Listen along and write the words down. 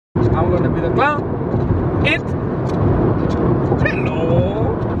I'm gonna be the clown.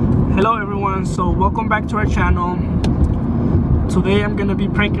 Hello everyone, so welcome back to our channel. Today I'm gonna be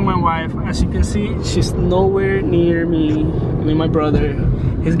pranking my wife. As you can see, she's nowhere near me. My brother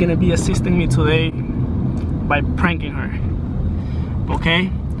is gonna be assisting me today by pranking her.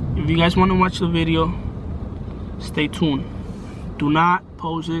 Okay, if you guys want to watch the video, stay tuned. Do not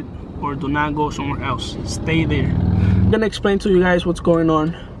pause it or do not go somewhere else. Stay there. I'm gonna explain to you guys what's going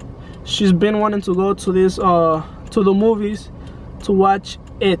on. She's been wanting to go to this to the movies to watch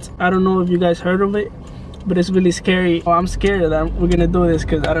It. I don't know if you guys heard of it, but it's really scary. I'm scared that we're gonna do this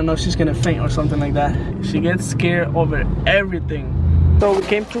because I don't know if she's gonna faint or something like that. She gets scared over everything. So we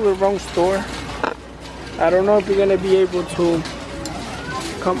came to the wrong store. I don't know if we're gonna be able to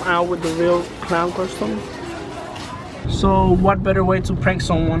come out with the real clown costume. So what better way to prank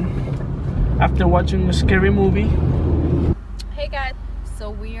someone after watching a scary movie? Hey guys, so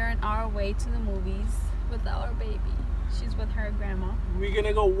we are on our way to the movies with our baby. She's with her grandma. We're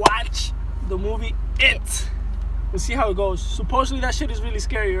gonna go watch the movie It. We'll see how it goes. Supposedly that shit is really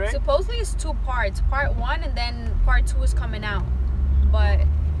scary, right? Supposedly it's 2 parts. Part 1 and then part 2 is coming out. But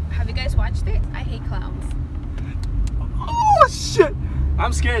have you guys watched it? I hate clowns. Oh shit!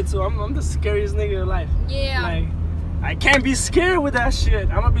 I'm scared too. I'm the scariest nigga alive. Yeah. Like, I can't be scared with that shit.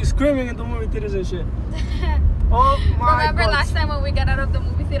 I'm gonna be screaming in the movie theaters and shit. Oh my Remember God. last time when we got out of the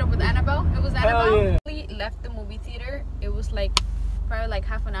movie theater with Annabelle? It was Annabelle. Hell yeah. We left the movie theater. It was like probably like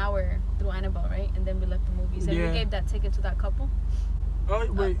half an hour through Annabelle, right? And then we left the movies. And we gave that ticket to that couple. Oh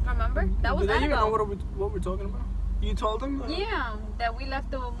wait. Remember? That was Did they even know Annabelle. what we're talking about? You told them? Yeah, that we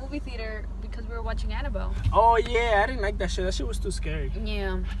left the movie theater because we were watching Annabelle. Oh yeah, I didn't like that shit. That shit was too scary.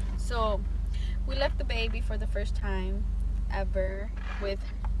 Yeah. So we left the baby for the first time ever with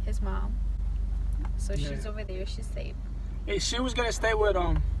his mom. So she's over there. She's safe. Hey, she was gonna stay with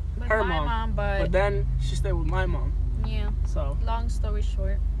her my mom, but then she stayed with my mom. Yeah. So long story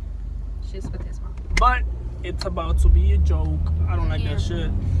short, she's with his mom. But it's about to be a joke. I don't like that shit.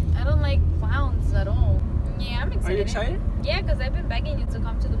 I don't like clowns at all. Yeah, I'm excited. Are you excited? Yeah, because I've been begging you to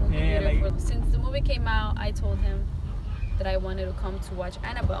come to the movie theater since the movie came out. I told him that I wanted to come to watch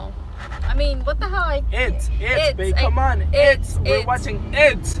Annabelle. I mean, what the hell? It, babe, come on. We're watching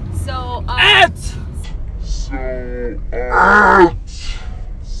It. So,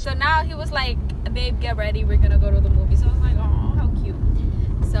 So now he was like, babe, get ready. We're going to go to the movie. So I was like, oh, how cute.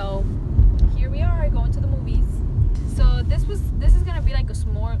 So here we are going to the movies. So this is going to be like a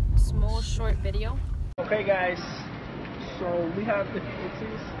small short video. Okay, guys. So we have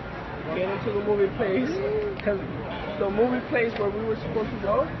difficulties getting to the movie place because the movie place where we were supposed to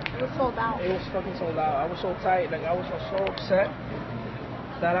go, it was sold out. It was fucking sold out. I was so tight, like I was so upset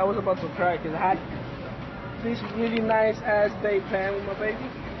that I was about to cry because I had this really nice ass day plan with my baby.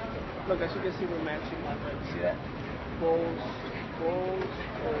 Look, as you can see, we're matching my baby. See that? Balls, oh.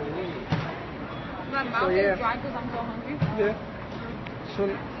 My mouth is dry because I'm so hungry. Yeah.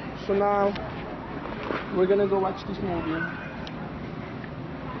 So now we're gonna go watch this movie.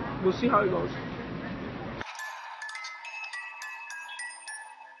 We'll see how it goes.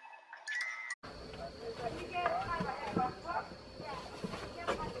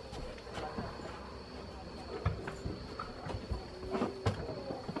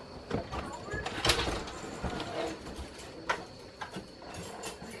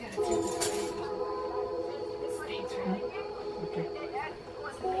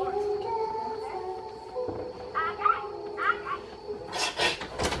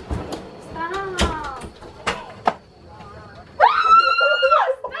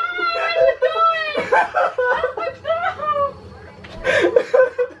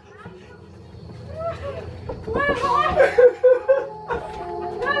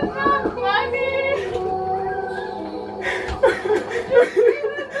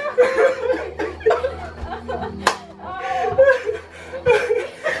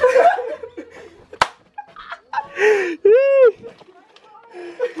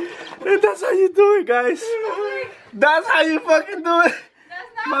 That's how you do it, guys. That's how you fucking do it.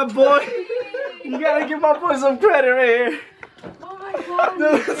 My boy. You gotta give my boy some credit right here. Oh my God.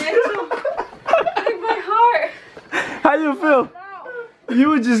 Like my heart. How you feel? No.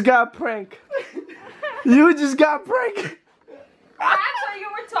 You just got pranked. You just got pranked. Actually, you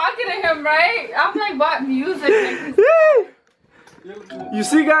were talking to him, right? I'm like, what music? You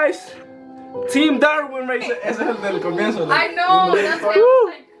see, guys? Team Darwin right there. I know. That's why I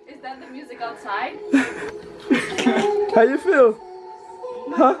was like, is that the music outside? How you feel?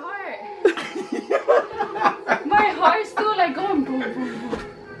 My heart. My heart's still like going boom, boom, boom.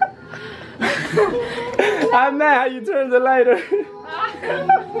 I'm mad how you turned the lighter.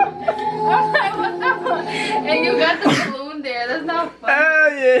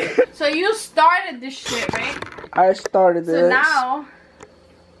 So you started this shit, right? I started this. So now,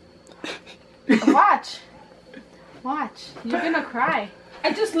 watch. You're gonna cry.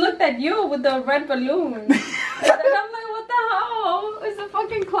 I just looked at you with the red balloon, and then I'm like, what the hell? Is a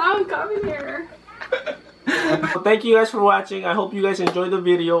fucking clown coming here? Well, thank you guys for watching. I hope you guys enjoyed the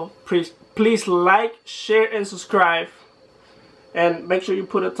video. Please like, share, and subscribe. And make sure you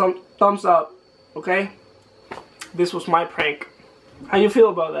put a thumbs up, okay? This was my prank. How you feel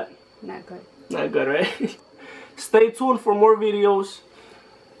about that? Not good. Not good, right? Stay tuned for more videos.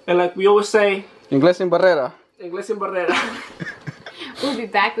 And like we always say, Inglés sin barrera. Inglés sin barrera. We'll be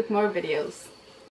back with more videos.